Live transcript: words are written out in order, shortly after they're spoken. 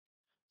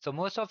So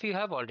most of you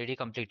have already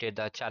completed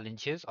the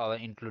challenges or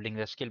including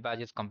the skill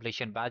badges,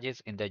 completion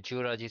badges in the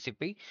Juara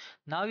GCP.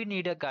 Now you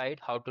need a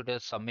guide how to do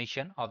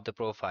submission of the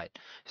profile.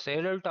 So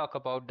here we'll talk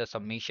about the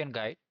submission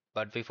guide.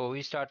 But before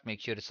we start,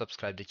 make sure to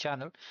subscribe the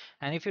channel.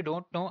 And if you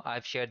don't know,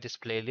 I've shared this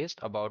playlist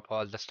about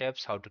all the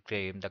steps, how to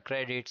claim the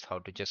credits, how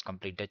to just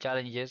complete the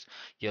challenges,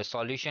 your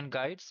solution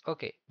guides.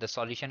 Okay, the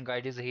solution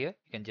guide is here.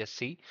 You can just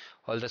see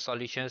all the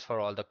solutions for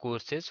all the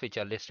courses which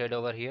are listed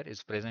over here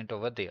is present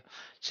over there.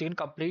 So you can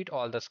complete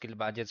all the skill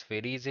badges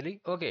very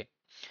easily. Okay.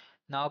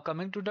 Now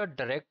coming to the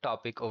direct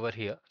topic over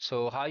here.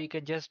 So how you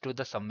can just do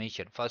the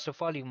submission. First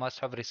of all, you must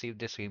have received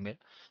this email.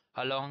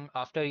 Along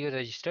after you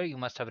register, you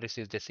must have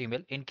received this email.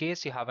 In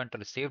case you haven't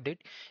received it,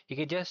 you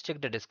can just check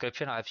the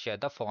description. I've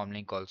shared the form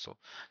link also.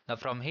 Now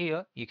from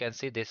here, you can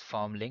see this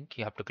form link.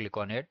 You have to click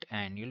on it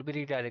and you'll be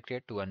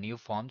redirected to a new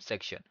form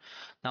section.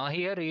 Now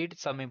here read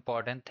some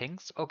important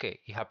things. Okay,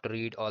 you have to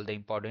read all the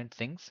important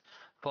things.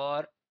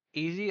 For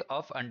easy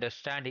of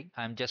understanding,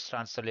 I'm just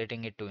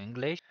translating it to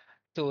English.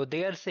 So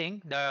they are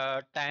saying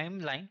the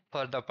timeline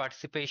for the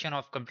participation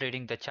of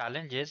completing the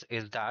challenges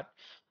is that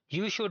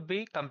you should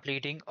be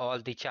completing all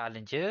the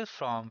challenges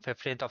from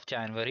 15th of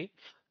January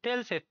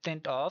till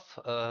 15th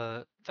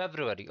of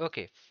February.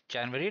 Okay,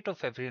 January to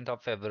 15th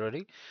of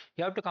February.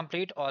 You have to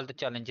complete all the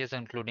challenges,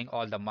 including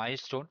all the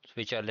milestones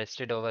which are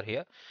listed over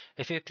here.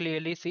 If you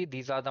clearly see,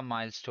 these are the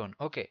milestone.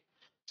 Okay.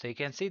 So you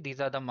can see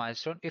these are the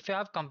milestones. If you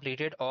have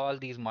completed all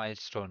these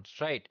milestones,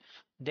 right,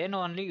 then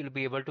only you'll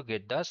be able to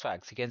get the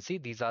swags. You can see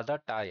these are the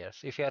tires.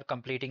 If you are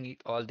completing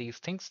all these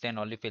things, then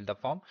only fill the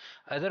form.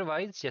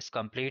 Otherwise, just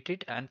complete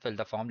it and fill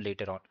the form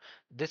later on.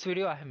 This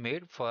video I have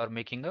made for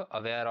making you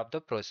aware of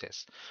the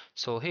process.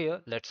 So here,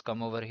 let's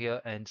come over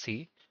here and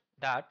see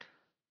that.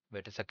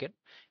 Wait a second.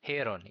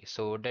 Here only.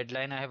 So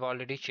deadline I have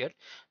already shared.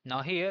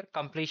 Now here,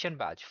 completion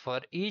batch. For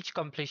each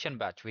completion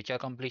batch, which are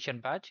completion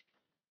batch,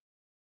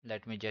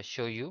 let me just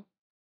show you.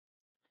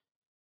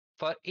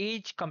 For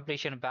each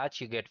completion badge,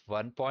 you get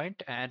 1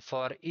 point, and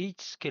for each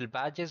skill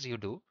badges you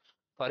do,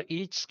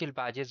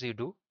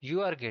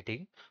 you are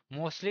getting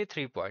mostly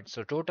 3 points.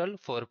 So total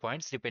 4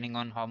 points, depending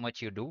on how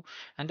much you do.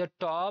 And the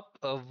top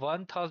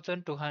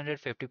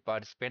 1,250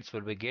 participants will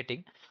be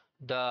getting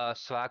the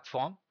swag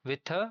form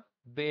with a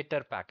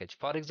better package.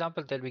 For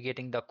example, they'll be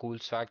getting the cool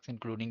swags,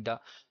 including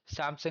the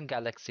Samsung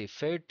Galaxy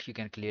Fit. You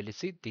can clearly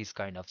see these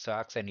kind of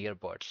swags and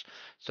earbuds.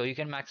 So you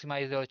can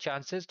maximize your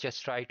chances.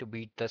 Just try to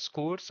beat the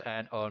scores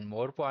and earn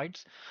more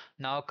points.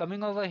 Now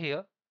coming over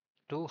here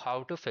to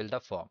how to fill the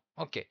form.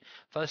 Okay,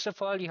 first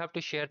of all, you have to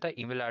share the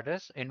email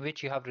address in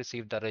which you have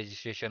received the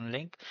registration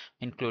link,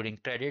 including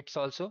credits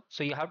also.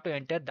 So you have to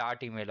enter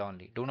that email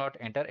only. Do not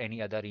enter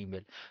any other email.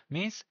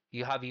 Means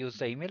you have used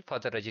the email for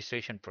the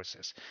registration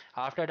process.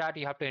 After that,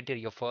 you have to enter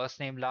your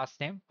first name, last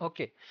name.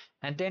 Okay,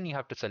 and then you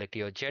have to select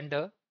your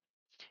gender,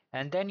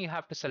 and then you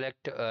have to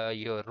select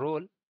your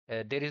role.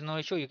 There is no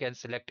issue, you can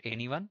select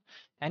anyone,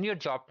 and your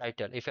job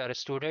title. If you are a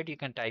student, you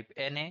can type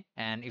NA,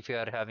 and if you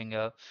are having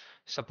a,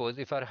 suppose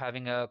if you are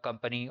having a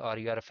company or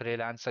you are a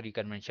freelancer, you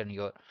can mention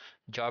your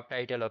job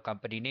title or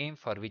company name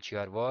for which you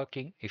are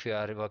working. If you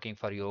are working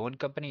for your own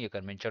company, you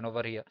can mention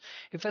over here.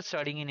 If you're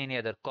studying in any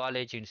other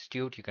college,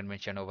 institute, you can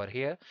mention over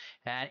here.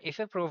 And if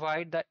you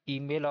provide the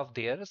email of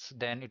theirs,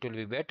 then it will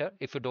be better.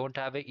 If you don't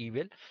have an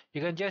email,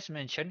 you can just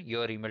mention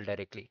your email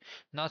directly.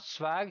 Now,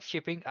 swag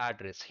shipping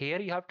address.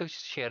 Here you have to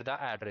share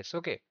the address.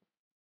 Okay.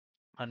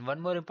 And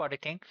one more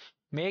important thing,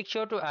 make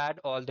sure to add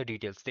all the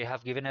details. They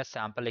have given a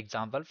sample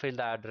example, fill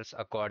the address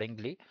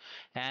accordingly.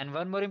 And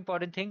one more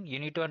important thing, you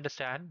need to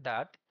understand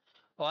that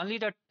only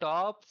the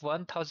top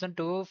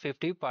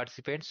 1,250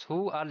 participants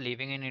who are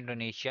living in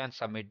Indonesia and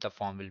submit the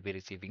form will be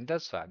receiving the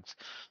swags.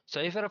 So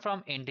if you're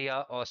from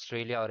India,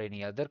 Australia, or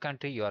any other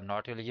country, you are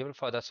not eligible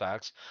for the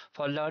swags.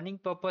 For learning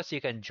purpose,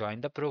 you can join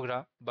the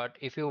program. But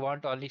if you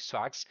want only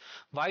swags,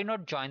 why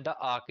not join the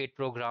arcade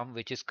program,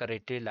 which is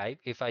currently live?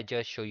 If I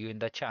just show you in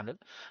the channel,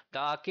 the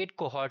arcade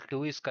cohort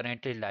 2 is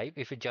currently live.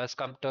 If you just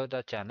come to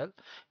the channel,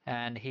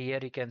 and here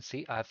you can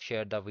see I've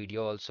shared the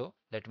video also.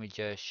 Let me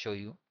just show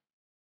you.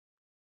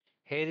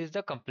 Here is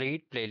the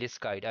complete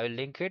playlist guide. I will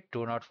link it.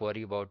 Do not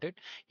worry about it.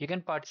 You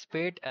can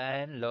participate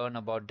and learn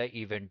about the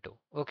event too.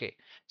 Okay.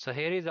 So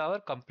here is our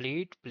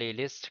complete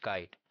playlist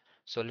guide.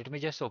 So let me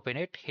just open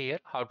it here.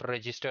 How to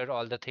register,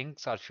 all the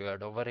things are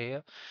shared over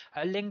here.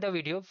 I'll link the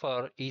video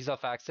for ease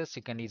of access.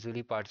 You can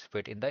easily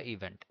participate in the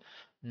event.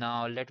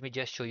 Now let me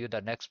just show you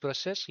the next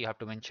process. You have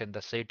to mention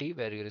the city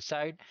where you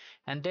reside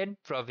and then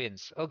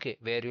province. Okay,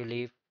 where you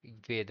live,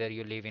 whether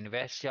you live in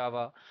West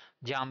Java,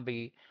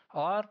 Jambi,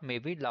 or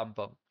maybe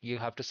Lampung. You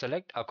have to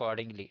select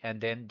accordingly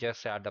and then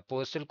just add the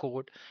postal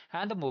code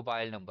and the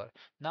mobile number.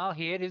 Now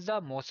here is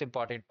the most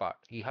important part.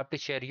 You have to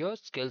share your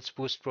skills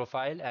boost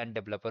profile and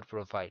developer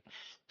profile.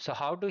 So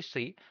how to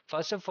see?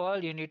 First of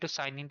all, you need to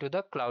sign into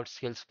the cloud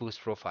skills boost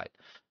profile.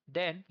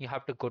 Then you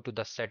have to go to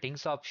the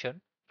settings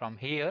option. From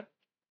here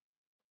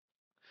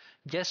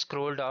just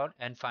scroll down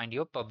and find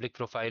your public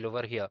profile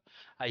over here.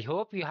 I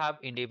hope you have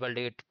enabled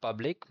it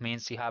public,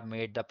 means you have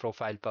made the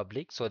profile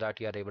public so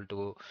that you are able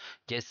to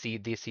just see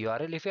this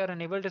URL. If you are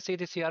unable to see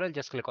this URL,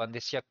 just click on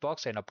this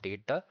checkbox and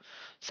update the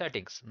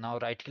settings. Now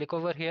right click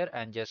over here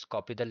and just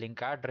copy the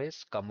link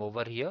address, come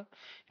over here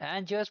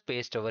and just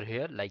paste over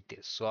here like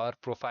this. So our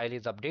profile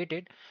is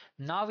updated.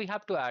 Now we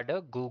have to add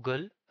a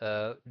Google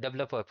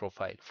developer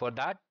profile. For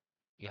that,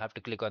 you have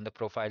to click on the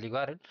profile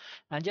URL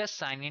and just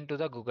sign in to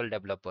the Google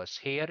developers.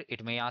 Here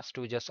it may ask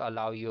to just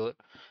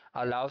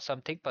allow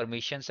something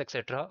permissions,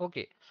 etc.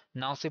 Okay.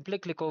 Now simply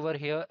click over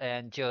here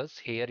and just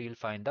here you'll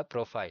find the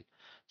profile.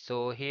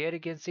 So here you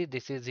can see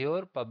this is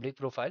your public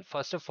profile.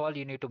 First of all,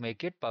 you need to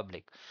make it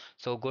public.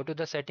 So go to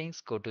the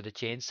settings, go to the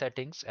change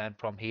settings, and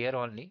from here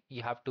only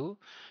you have to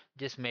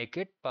just make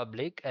it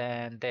public,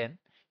 and then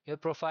your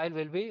profile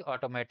will be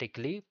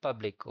automatically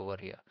public over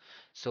here.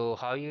 So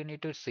how you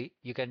need to see,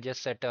 you can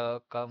just set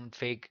a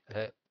config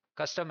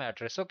custom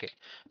address. Okay,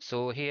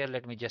 so here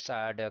let me just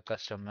add a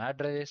custom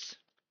address,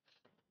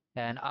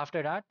 and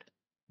after that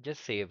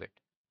just save it.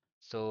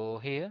 So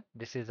here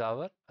this is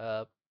our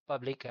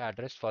public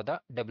address for the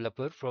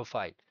developer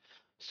profile.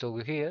 So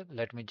here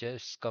let me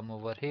just come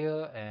over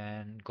here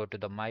and go to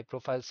the my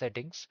profile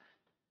settings,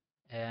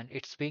 and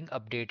it's being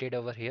updated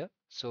over here.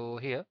 So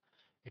here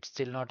it's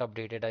still not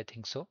updated, I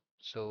think so.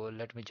 So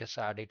let me just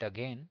add it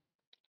again.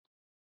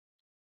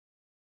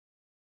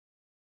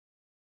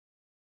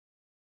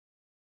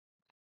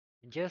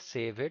 Just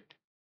save it.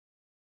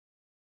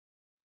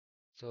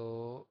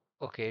 So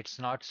okay, it's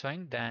not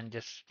showing, then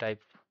just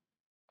type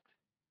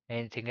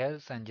anything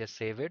else and just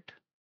save it.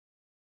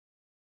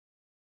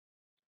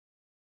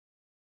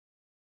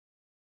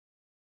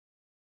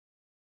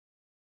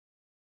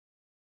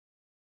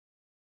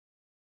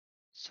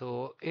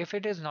 So if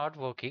it is not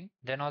working,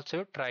 then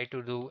also try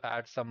to do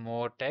add some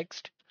more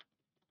text.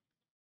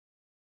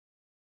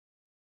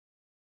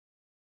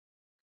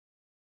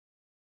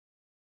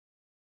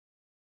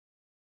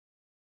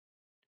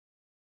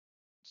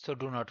 So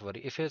do not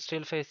worry. If you're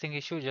still facing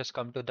issue, just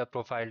come to the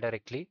profile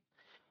directly.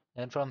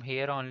 And from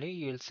here only,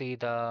 you'll see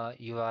the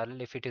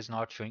URL if it is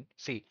not showing.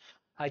 See,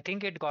 I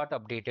think it got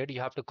updated. You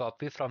have to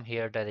copy from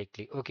here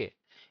directly. Okay.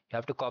 You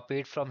have to copy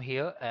it from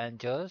here and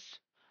just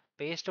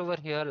paste over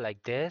here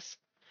like this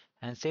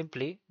and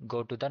simply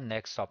go to the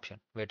next option.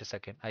 Wait a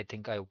second. I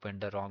think I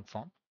opened the wrong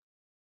form.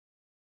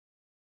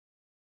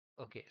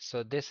 Okay.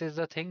 So this is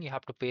the thing. You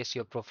have to paste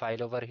your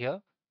profile over here.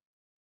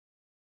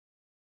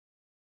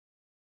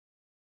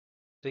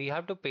 So you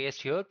have to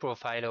paste your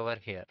profile over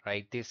here,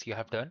 right? This you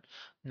have done.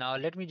 Now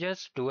let me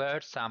just do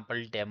a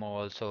sample demo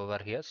also over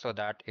here so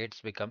that it's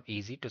become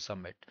easy to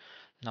submit.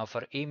 Now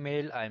for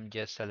email, I'm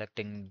just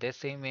selecting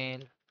this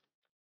email,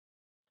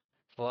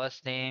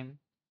 first name,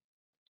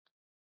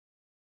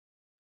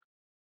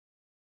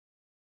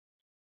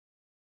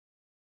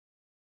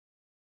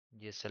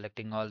 just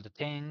selecting all the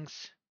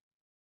things.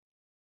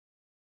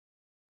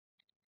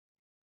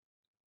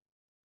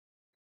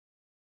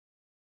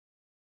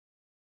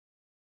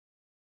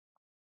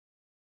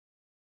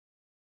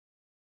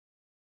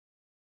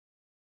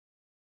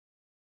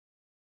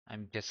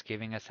 I'm just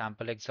giving a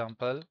sample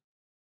example.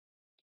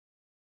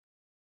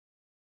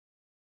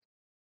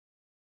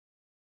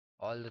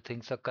 All the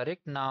things are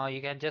correct. Now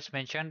you can just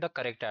mention the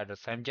correct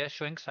address. I'm just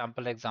showing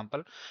sample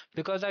example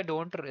because I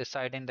don't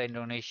reside in the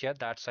Indonesia.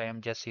 That's why I'm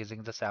just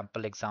using the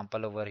sample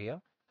example over here.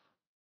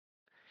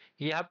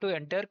 You have to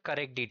enter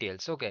correct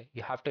details. Okay,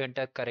 you have to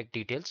enter correct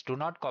details. Do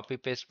not copy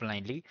paste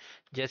blindly.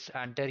 Just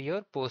enter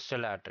your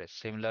postal address.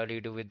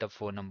 Similarly, do with the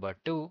phone number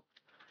too.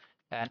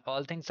 And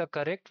all things are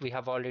correct. We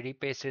have already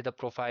pasted the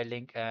profile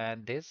link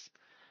and this.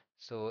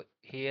 So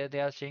here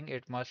they are saying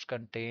it must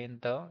contain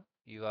the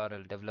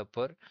URL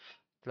developer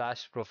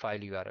slash profile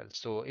URL.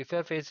 So if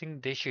you're facing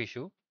this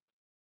issue,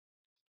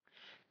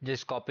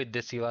 just copy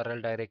this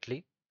URL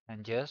directly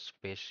and just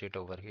paste it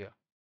over here.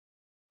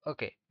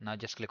 Okay, now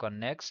just click on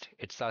next.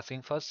 It's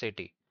asking for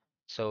city.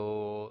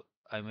 So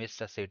I missed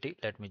the city.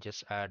 Let me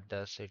just add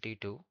the city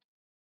too.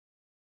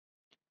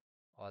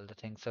 All the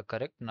things are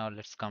correct. Now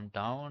let's come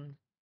down,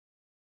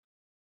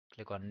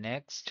 click on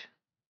next,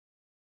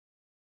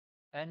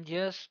 and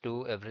just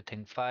do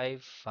everything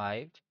 5,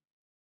 5,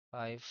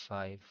 5,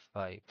 5,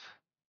 5.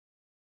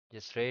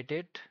 Just rate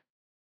it.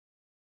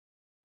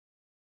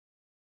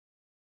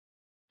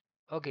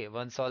 Okay,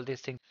 once all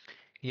these things,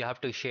 you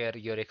have to share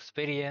your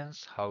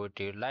experience, how it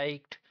you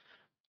liked.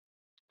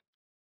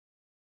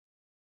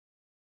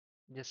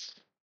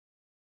 Just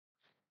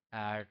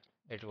add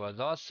it was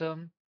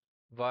awesome.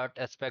 What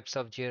aspects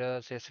of Jira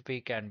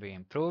GCP can be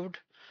improved?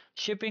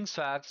 Shipping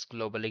swags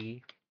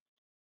globally.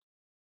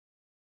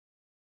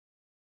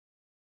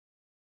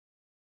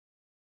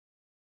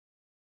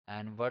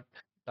 And what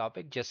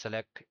topic? Just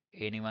select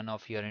any one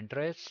of your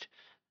interest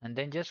and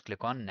then just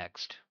click on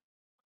next.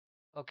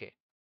 Okay.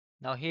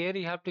 Now here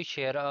you have to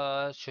share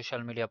a social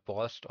media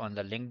post on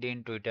the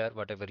LinkedIn, Twitter,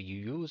 whatever you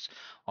use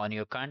on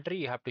your country.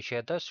 You have to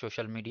share the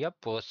social media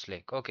post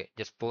link. Okay,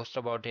 just post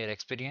about your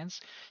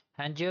experience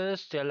and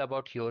just tell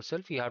about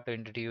yourself. You have to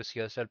introduce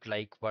yourself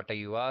like what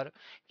you are.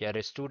 You're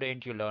a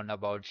student, you learn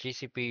about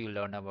GCP, you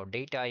learn about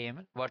data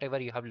IM, whatever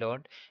you have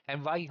learned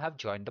and why you have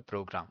joined the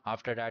program.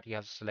 After that, you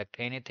have to select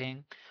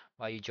anything,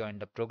 why you joined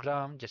the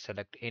program, just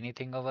select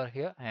anything over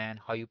here and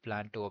how you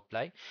plan to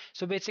apply.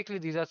 So basically,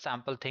 these are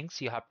sample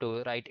things. You have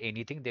to write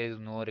anything. There is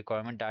no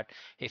requirement that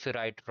if you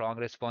write wrong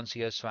response,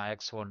 your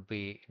swags won't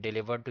be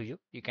delivered to you.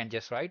 You can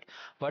just write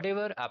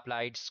whatever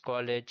applied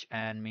college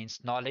and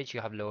means knowledge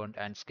you have learned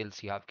and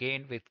skills you have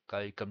gained with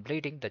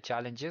completing the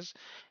challenges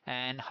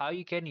and how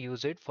you can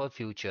use it for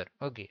future.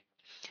 Okay,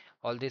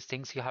 all these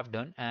things you have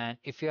done. And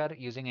if you are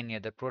using any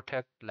other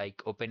product like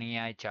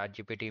OpenAI,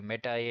 ChatGPT,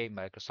 Meta AI,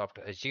 Microsoft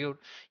Azure,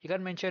 you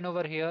can mention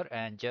over here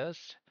and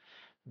just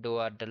do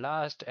at the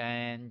last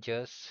and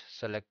just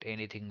select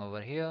anything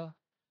over here.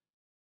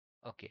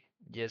 Okay,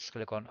 just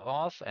click on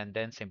off and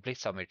then simply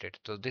submit it.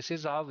 So this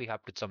is how we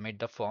have to submit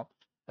the form.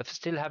 If you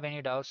still have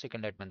any doubts, you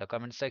can let me in the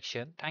comment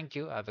section. Thank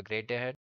you. Have a great day ahead.